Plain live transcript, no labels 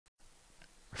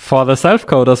For the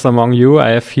self-coders among you, I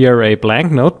have here a blank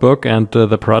notebook and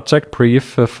the project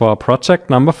brief for project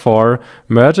number 4,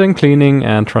 merging, cleaning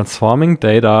and transforming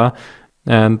data.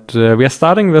 And we are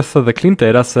starting with the clean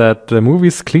dataset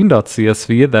movies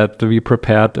clean.csv that we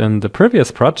prepared in the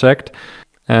previous project.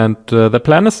 And the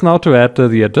plan is now to add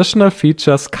the additional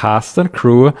features cast and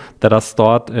crew that are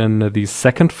stored in the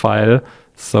second file.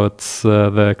 So it's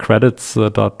the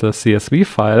credits.csv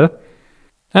file.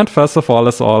 And first of all,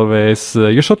 as always,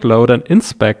 you should load and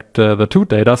inspect the two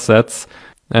datasets.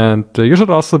 And you should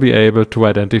also be able to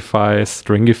identify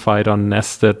stringified or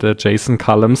nested JSON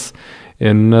columns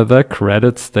in the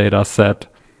credits dataset.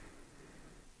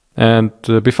 And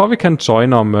before we can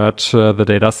join or merge the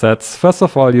datasets, first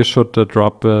of all, you should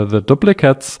drop the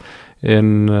duplicates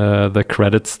in the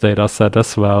credits dataset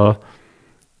as well.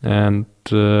 And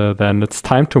then it's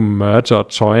time to merge or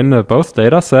join both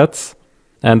datasets.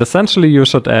 And essentially, you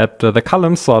should add the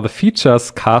columns or the features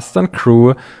cast and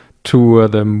crew to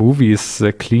the movies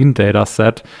clean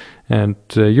dataset. And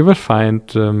you will find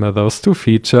those two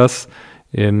features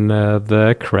in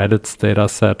the credits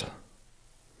dataset.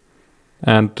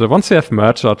 And once you have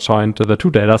merged or joined the two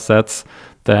datasets,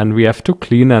 then we have to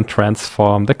clean and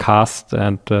transform the cast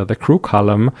and the crew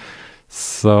column.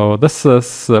 So this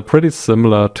is pretty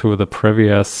similar to the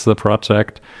previous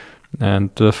project.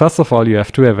 And first of all, you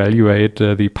have to evaluate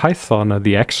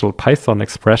the actual Python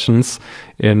expressions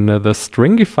in the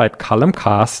stringified column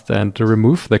cast and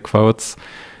remove the quotes.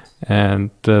 And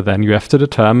then you have to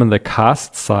determine the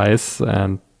cast size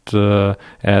and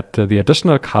add the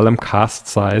additional column cast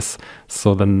size,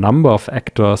 so the number of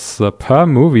actors per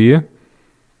movie.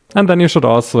 And then you should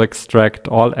also extract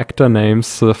all actor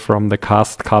names from the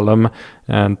cast column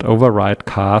and override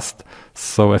cast.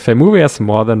 So if a movie has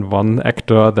more than one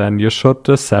actor, then you should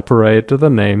separate the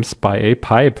names by a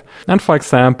pipe. And for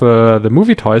example, the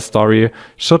movie Toy Story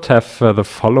should have the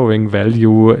following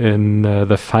value in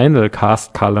the final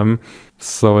cast column.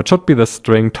 So it should be the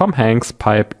string Tom Hanks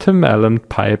pipe, Tim Allen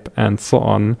pipe, and so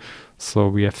on. So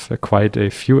we have quite a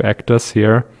few actors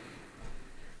here.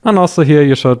 And also here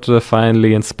you should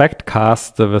finally inspect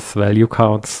cast with value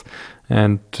counts,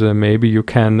 and maybe you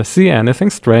can see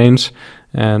anything strange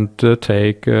and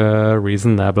take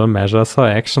reasonable measures or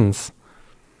actions.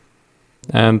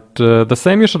 And the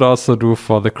same you should also do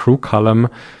for the crew column.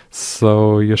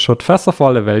 So you should first of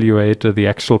all evaluate the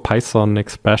actual Python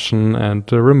expression and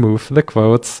remove the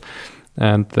quotes,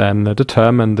 and then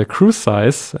determine the crew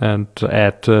size and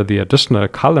add the additional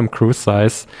column crew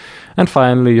size. And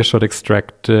finally, you should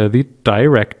extract the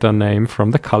director name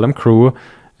from the column crew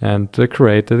and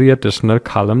create the additional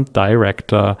column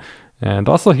director. And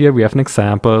also here we have an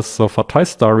example. So for Toy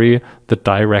Story, the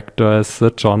director is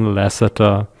John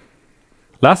Lasseter.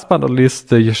 Last but not least,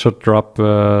 you should drop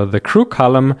the crew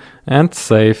column and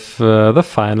save the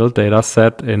final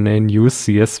dataset in a new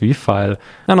CSV file.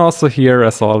 And also here,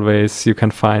 as always, you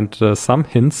can find some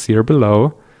hints here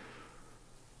below.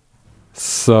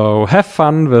 So have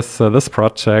fun with this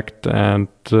project, and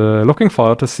looking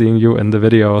forward to seeing you in the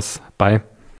videos. Bye.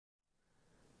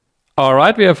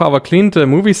 Alright, we have our cleaned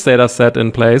movies dataset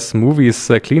in place, movies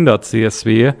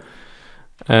clean.csv.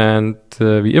 And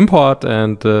we import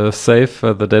and save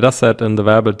the dataset in the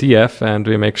variable df, and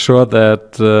we make sure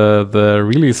that the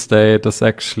release date is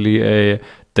actually a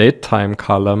datetime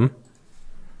column.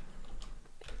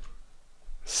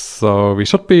 So we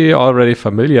should be already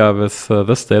familiar with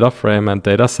this data frame and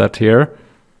dataset here.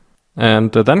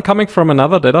 And then coming from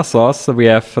another data source, we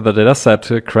have the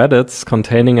dataset credits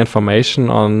containing information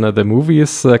on the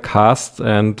movies cast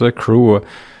and crew.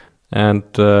 And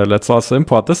let's also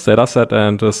import this dataset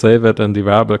and save it in the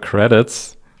variable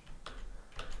credits.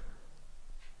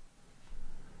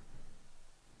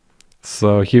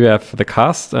 So here we have the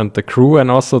cast and the crew and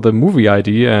also the movie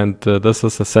ID, and this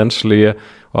is essentially,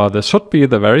 or this should be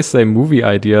the very same movie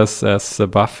IDs as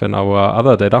above in our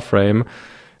other data frame.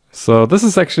 So this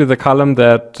is actually the column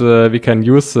that we can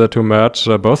use to merge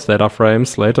both data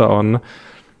frames later on.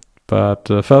 But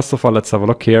first of all, let's have a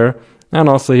look here. And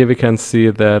also here we can see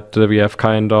that we have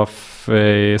kind of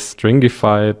a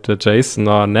stringified JSON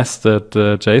or nested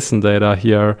JSON data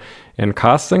here in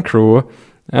cast and crew.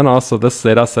 And also this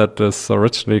dataset is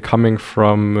originally coming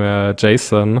from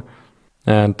JSON.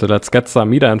 And let's get some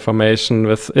meta information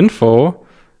with info.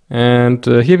 And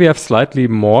here we have slightly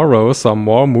more rows or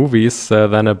more movies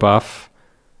than above.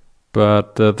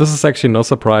 But this is actually no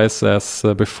surprise, as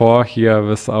before here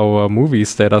with our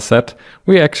movies dataset,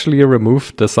 we actually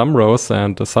removed some rows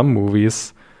and some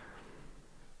movies.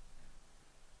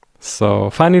 So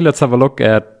finally, let's have a look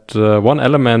at one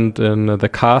element in the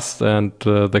cast and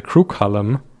the crew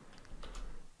column.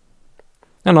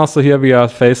 And also here we are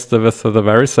faced with the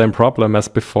very same problem as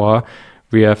before.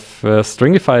 We have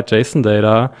stringified JSON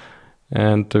data,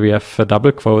 and we have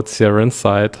double quotes here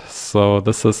inside. So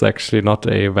this is actually not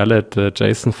a valid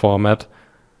JSON format.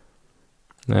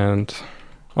 And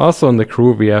also in the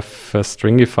crew we have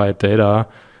stringified data.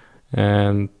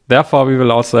 And therefore we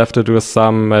will also have to do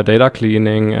some data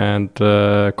cleaning and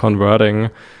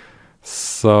converting.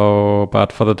 So,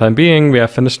 but for the time being, we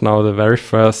have finished now the very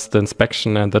first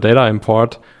inspection and the data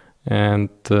import. And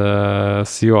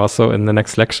see you also in the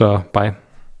next lecture. Bye.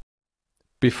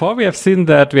 Before we have seen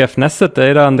that we have nested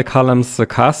data in the columns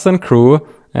cast and crew,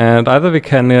 and either we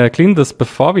can clean this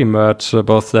before we merge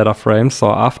both data frames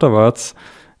or afterwards.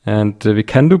 And we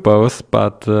can do both,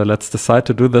 but let's decide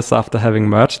to do this after having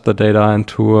merged the data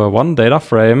into one data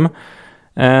frame.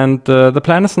 And the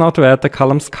plan is now to add the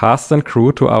columns cast and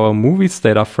crew to our movies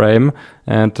data frame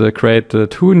and create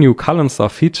two new columns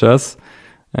of features.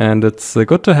 And it's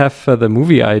good to have the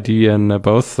movie ID in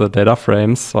both data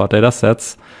frames or data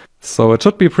sets. So it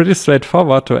should be pretty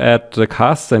straightforward to add the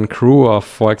cast and crew of,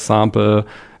 for example,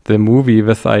 the movie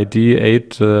with ID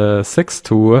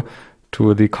 862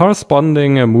 to the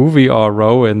corresponding movie or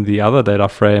row in the other data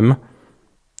frame.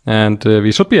 And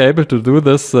we should be able to do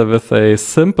this with a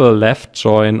simple left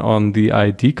join on the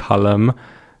ID column.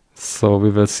 So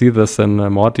we will see this in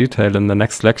more detail in the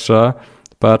next lecture.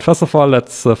 But first of all,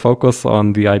 let's focus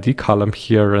on the ID column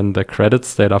here in the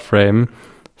credits data frame.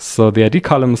 So the ID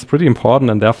column is pretty important,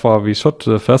 and therefore we should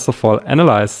first of all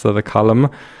analyze the column.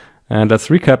 And let's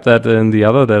recap that in the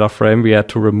other data frame we had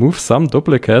to remove some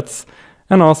duplicates.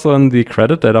 And also in the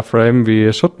credit data frame,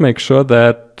 we should make sure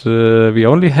that we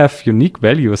only have unique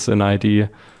values in ID.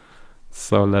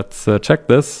 So let's check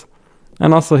this.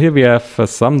 And also here we have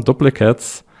some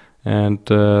duplicates, and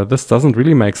this doesn't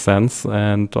really make sense.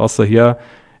 And also here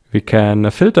we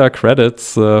can filter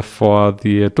credits for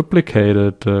the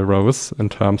duplicated rows in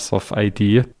terms of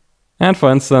ID. And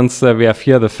for instance, we have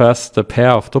here the first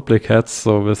pair of duplicates,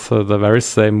 so with the very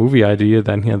same movie ID,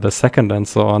 then here the second and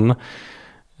so on.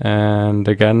 And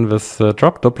again, with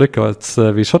drop duplicates,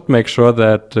 we should make sure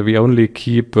that we only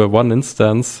keep one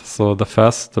instance, so the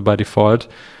first by default,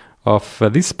 of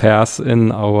these pairs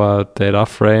in our data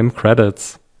frame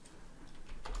credits.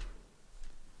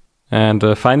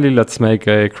 And finally, let's make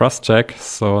a cross-check.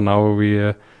 So now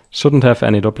we shouldn't have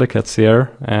any duplicates here,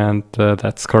 and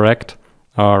that's correct.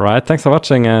 All right, thanks for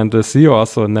watching, and see you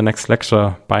also in the next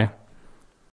lecture. Bye.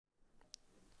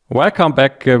 Welcome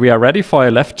back. We are ready for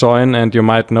a left join, and you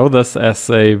might know this as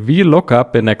a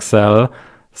VLOOKUP in Excel.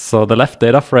 So the left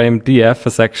data frame df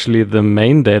is actually the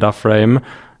main data frame,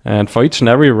 and for each and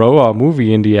every row or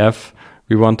movie in df,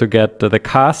 we want to get the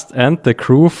cast and the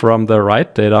crew from the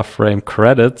right data frame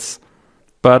credits.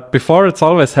 But before, it's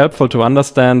always helpful to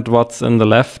understand what's in the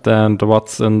left and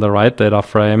what's in the right data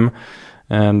frame.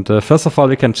 And first of all,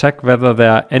 we can check whether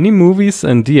there are any movies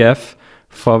in df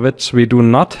for which we do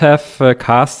not have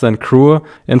cast and crew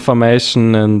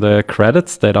information in the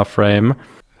credits data frame.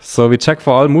 So we check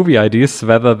for all movie IDs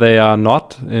whether they are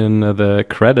not in the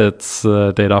credits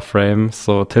data frame,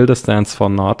 so tilde stands for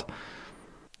not.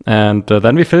 And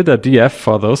then we filter df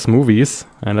for those movies,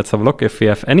 and let's have a look if we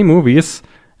have any movies.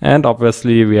 And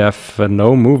obviously we have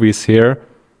no movies here,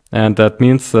 and that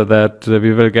means that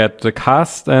we will get the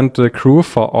cast and the crew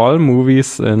for all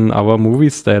movies in our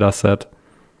movies data set.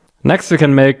 Next, we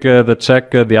can make the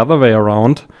check the other way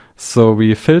around. So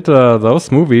we filter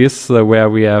those movies where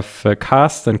we have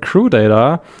cast and crew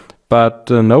data, but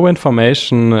no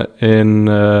information in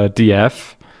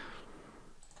df.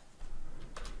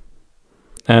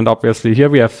 And obviously here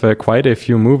we have quite a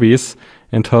few movies.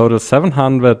 In total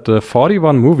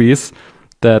 741 movies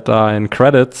that are in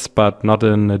credits, but not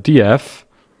in df.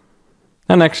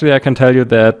 And actually I can tell you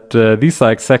that these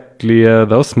are exactly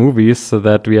those movies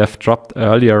that we have dropped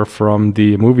earlier from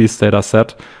the movies data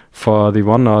set for the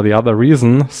one or the other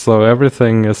reason. So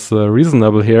everything is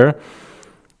reasonable here.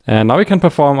 And now we can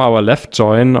perform our left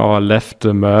join or left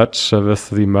merge with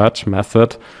the merge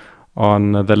method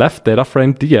on the left data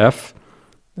frame df.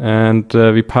 And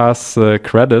we pass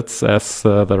credits as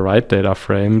the right data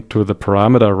frame to the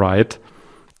parameter right.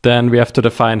 Then we have to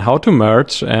define how to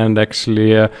merge, and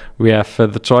actually we have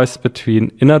the choice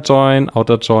between inner join,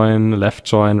 outer join, left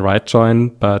join, right join,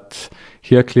 but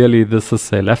here clearly this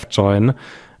is a left join.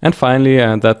 And finally,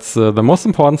 and that's the most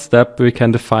important step, we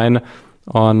can define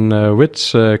on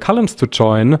which columns to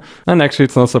join. And actually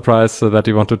it's no surprise that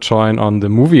we want to join on the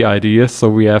movie ID, so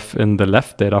we have in the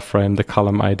left data frame the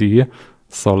column ID,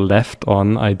 so left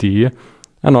on ID,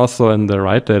 and also in the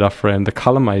right data frame the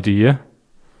column ID.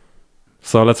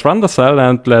 So let's run the cell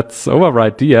and let's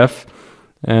overwrite df.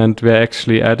 And we're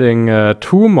actually adding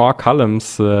 2 more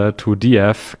columns to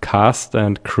df, cast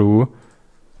and crew.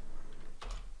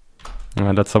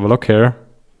 And let's have a look here.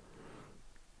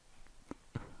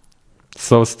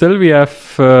 So still we have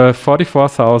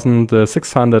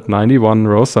 44,691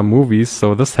 rows of movies,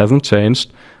 so this hasn't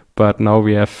changed. But now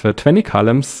we have 20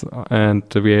 columns, and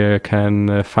we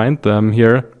can find them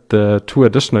here, the 2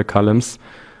 additional columns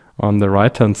on the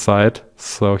right-hand side.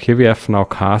 So here we have now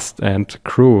cast and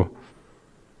crew.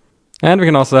 And we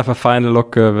can also have a final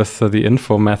look with the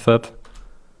info method.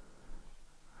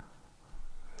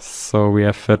 So we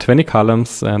have 20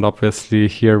 columns, and obviously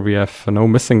here we have no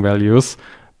missing values.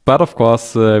 But of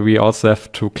course, we also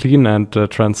have to clean and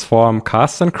transform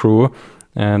cast and crew.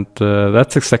 And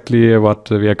that's exactly what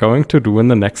we are going to do in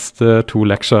the next 2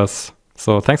 lectures.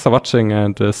 So thanks for watching,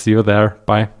 and see you there.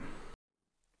 Bye.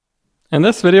 In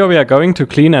this video, we are going to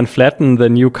clean and flatten the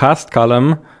new cast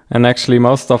column. And actually,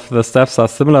 most of the steps are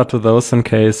similar to those in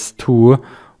case 2,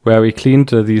 where we cleaned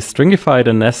the stringified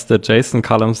and nested JSON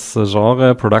columns,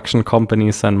 genre, production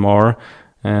companies, and more.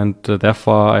 And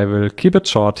therefore, I will keep it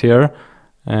short here.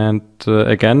 And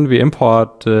again, we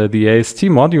import the AST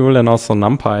module and also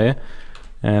NumPy.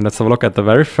 And let's have a look at the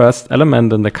very first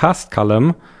element in the cast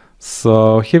column.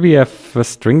 So here we have a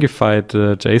stringified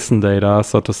JSON data,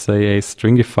 so to say a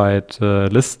stringified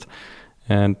list.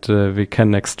 And we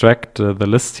can extract the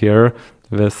list here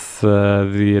with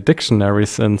the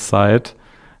dictionaries inside,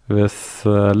 with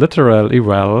literal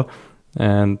eval.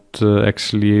 And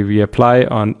actually we apply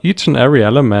on each and every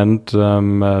element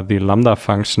the lambda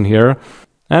function here.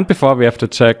 And before we have to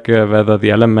check whether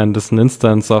the element is an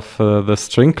instance of the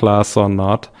string class or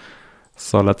not.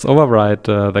 So let's override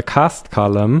the cast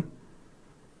column.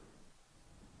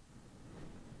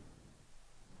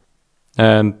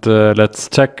 And let's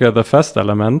check the first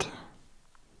element.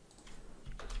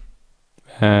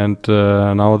 And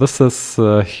now this is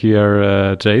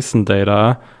here JSON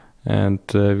data, and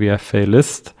we have a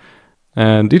list.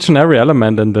 And each and every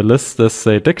element in the list is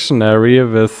a dictionary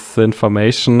with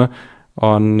information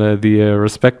on the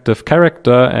respective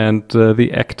character and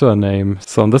the actor name.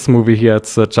 So in this movie here,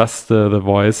 it's just the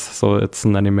voice. So it's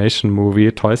an animation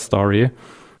movie, Toy Story.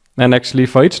 And actually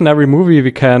for each and every movie,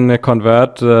 we can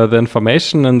convert the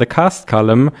information in the cast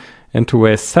column into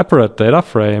a separate data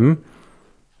frame.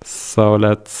 So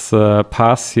let's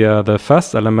pass here the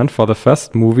first element for the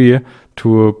first movie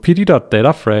to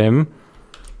pd.dataframe.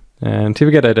 And here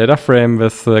we get a data frame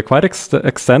with quite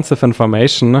extensive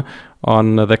information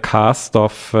on the cast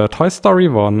of Toy Story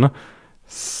 1.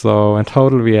 So in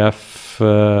total we have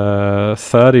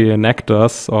 30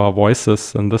 actors or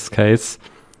voices in this case.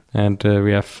 And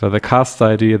we have the cast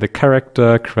ID, the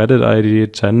character, credit ID,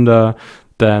 gender,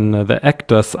 then the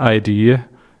actor's ID.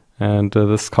 And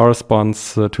this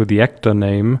corresponds to the actor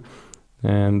name.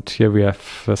 And here we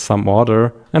have some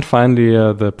order. And finally,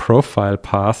 the profile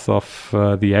path of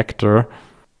the actor.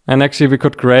 And actually, we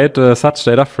could create such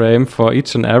data frame for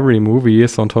each and every movie.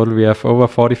 So in total, we have over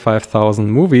 45,000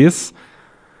 movies.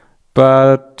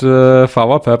 But for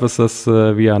our purposes,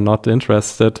 we are not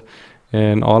interested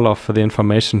in all of the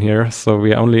information here. So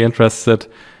we are only interested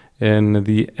in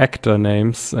the actor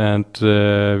names. And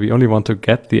we only want to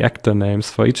get the actor names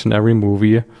for each and every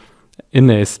movie in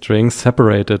a string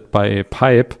separated by a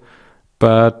pipe.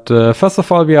 But first of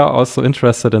all, we are also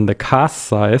interested in the cast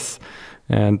size,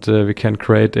 and we can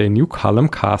create a new column,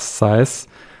 cast size,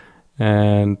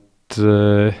 and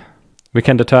we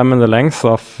can determine the length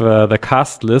of the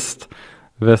cast list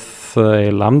with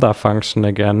a lambda function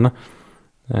again.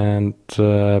 And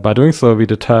by doing so, we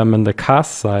determine the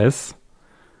cast size.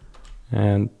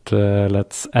 And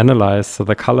let's analyze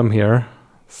the column here.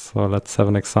 So let's have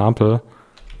an example.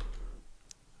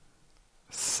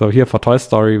 So here for Toy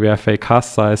Story, we have a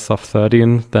cast size of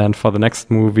 13, then for the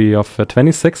next movie of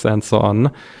 26, and so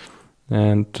on.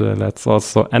 And let's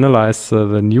also analyze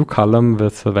the new column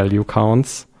with the value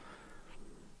counts.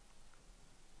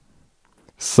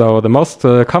 So the most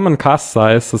common cast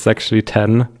size is actually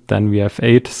 10, then we have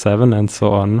 8, 7, and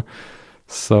so on.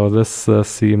 So this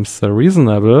seems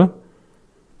reasonable.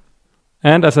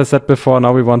 And as I said before,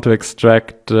 now we want to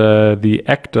extract the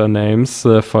actor names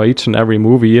for each and every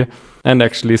movie and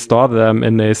actually store them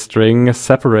in a string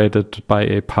separated by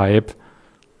a pipe.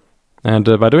 And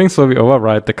by doing so, we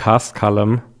override the cast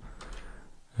column.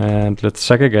 And let's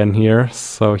check again here.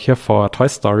 So here for Toy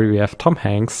Story, we have Tom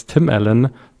Hanks, Tim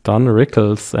Allen, Don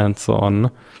Rickles, and so on.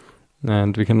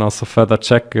 And we can also further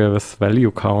check with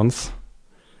value counts.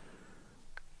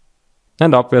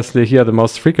 And obviously here the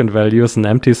most frequent value is an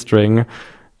empty string,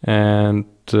 and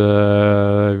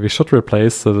we should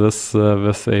replace this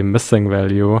with a missing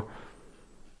value.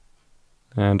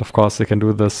 And of course, we can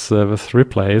do this with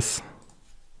replace.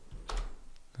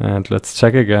 And let's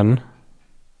check again.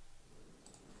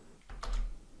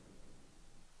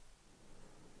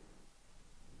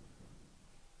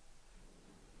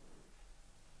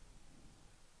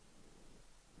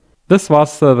 This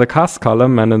was the cast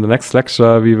column, and in the next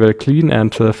lecture we will clean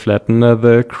and flatten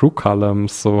the crew column.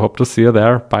 So hope to see you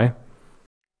there. Bye.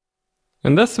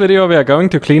 In this video we are going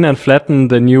to clean and flatten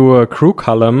the new crew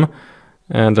column,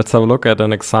 and let's have a look at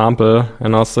an example.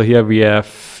 And also here we have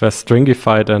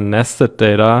stringified and nested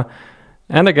data,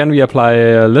 and again we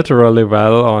apply literally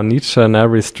well on each and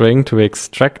every string to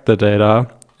extract the data,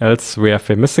 else we have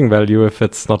a missing value if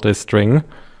it's not a string.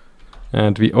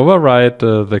 And we override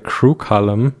the crew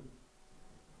column.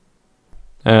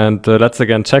 And let's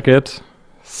again check it.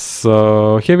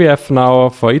 So here we have now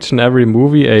for each and every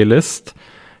movie a list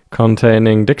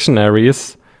containing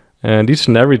dictionaries, and each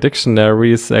and every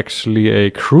dictionary is actually a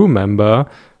crew member.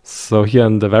 So here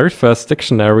in the very first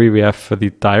dictionary we have the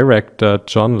director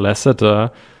John Lasseter.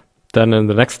 Then in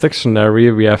the next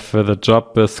dictionary we have the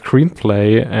job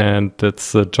screenplay, and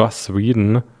it's Joss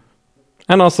Whedon.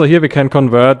 And also here we can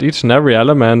convert each and every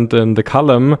element in the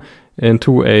column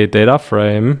into a data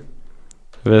frame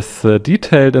with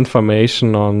detailed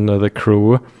information on the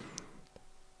crew.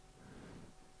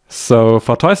 So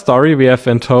for Toy Story we have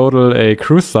in total a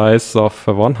crew size of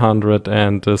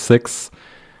 106,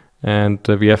 and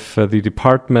we have the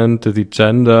department, the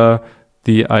gender,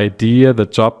 the ID, the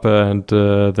job, and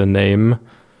the name.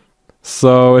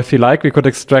 So if you like, we could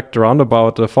extract around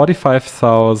about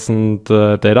 45,000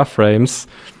 data frames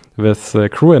with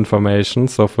crew information,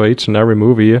 so for each and every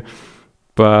movie.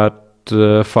 But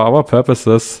for our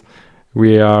purposes,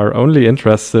 we are only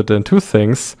interested in two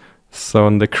things. So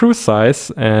in the crew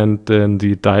size and in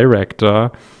the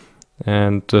director.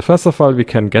 And first of all, we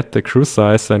can get the crew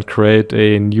size and create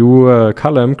a new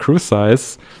column, crew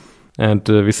size. And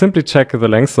we simply check the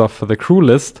length of the crew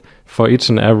list for each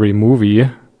and every movie.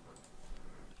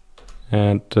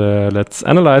 And let's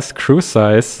analyze crew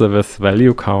size with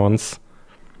value counts.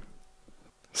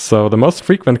 So the most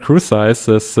frequent crew size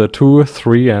is 2,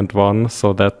 3, and 1.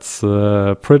 So that's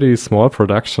pretty small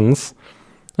productions.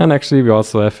 And actually we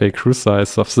also have a crew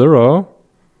size of 0.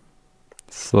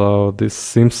 So this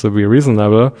seems to be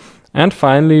reasonable. And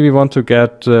finally we want to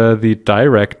get the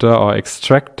director, or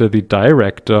extract the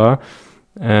director.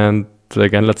 And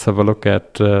again, let's have a look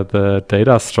at the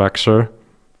data structure.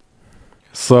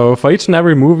 So for each and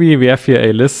every movie we have here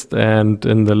a list, and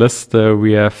in the list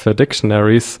we have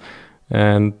dictionaries.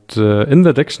 And in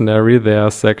the dictionary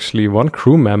there's actually one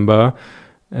crew member,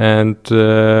 and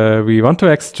we want to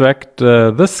extract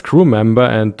this crew member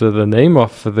and the name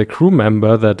of the crew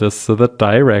member, that is the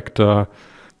director.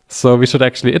 So we should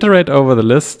actually iterate over the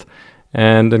list,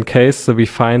 and in case we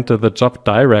find the job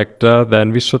director,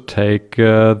 then we should take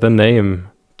the name,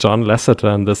 John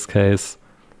Lasseter in this case.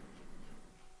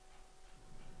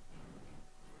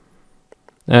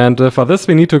 And for this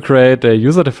we need to create a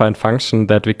user-defined function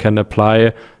that we can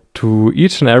apply to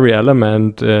each and every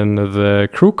element in the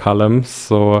crew column.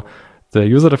 So the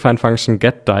user-defined function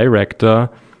getDirector.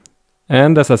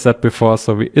 And as I said before,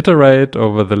 so we iterate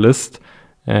over the list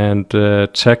and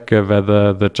check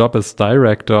whether the job is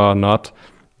director or not.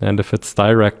 And if it's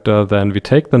director, then we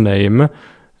take the name.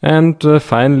 And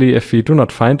finally, if we do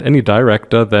not find any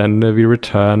director, then we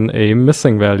return a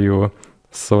missing value.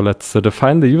 So let's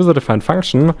define the user-defined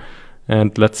function,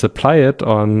 and let's apply it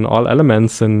on all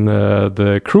elements in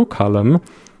the crew column.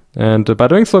 And by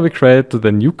doing so, we create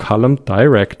the new column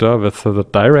director with the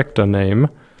director name.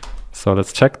 So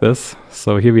let's check this.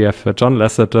 So here we have John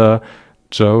Lasseter,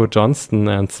 Joe Johnston,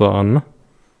 and so on.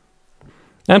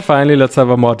 And finally, let's have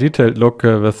a more detailed look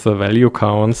with the value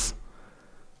counts.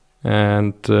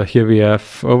 And here we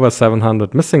have over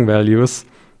 700 missing values.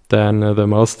 Then the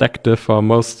most active or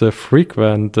most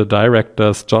frequent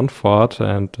directors, John Ford,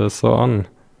 and so on.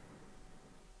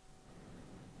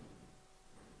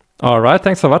 Alright,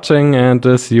 thanks for watching, and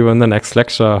see you in the next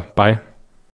lecture. Bye.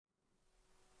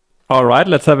 Alright,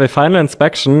 let's have a final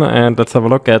inspection, and let's have a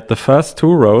look at the first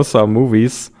two rows of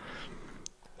movies.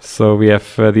 So we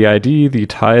have the ID, the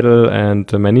title, and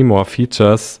many more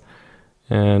features.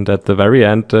 And at the very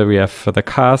end we have the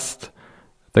cast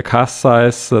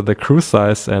size, the crew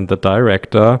size, and the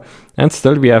director. And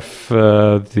still we have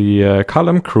the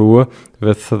column crew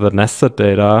with the nested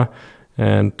data.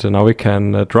 And now we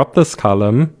can drop this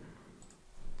column.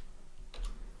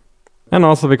 And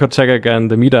also we could check again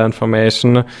the meta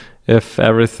information, if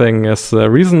everything is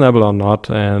reasonable or not.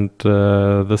 And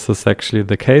this is actually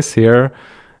the case here.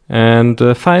 And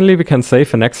finally we can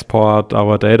save and export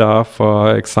our data,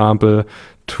 for example,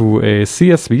 to a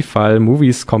CSV file,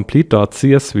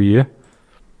 moviescomplete.csv.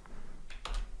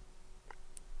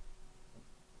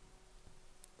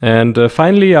 And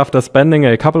finally, after spending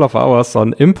a couple of hours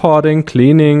on importing,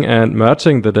 cleaning, and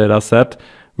merging the dataset,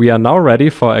 we are now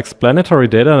ready for explanatory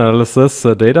data analysis,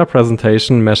 data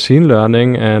presentation, machine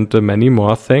learning, and many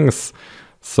more things.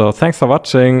 So thanks for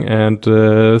watching, and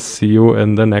see you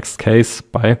in the next case.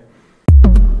 Bye.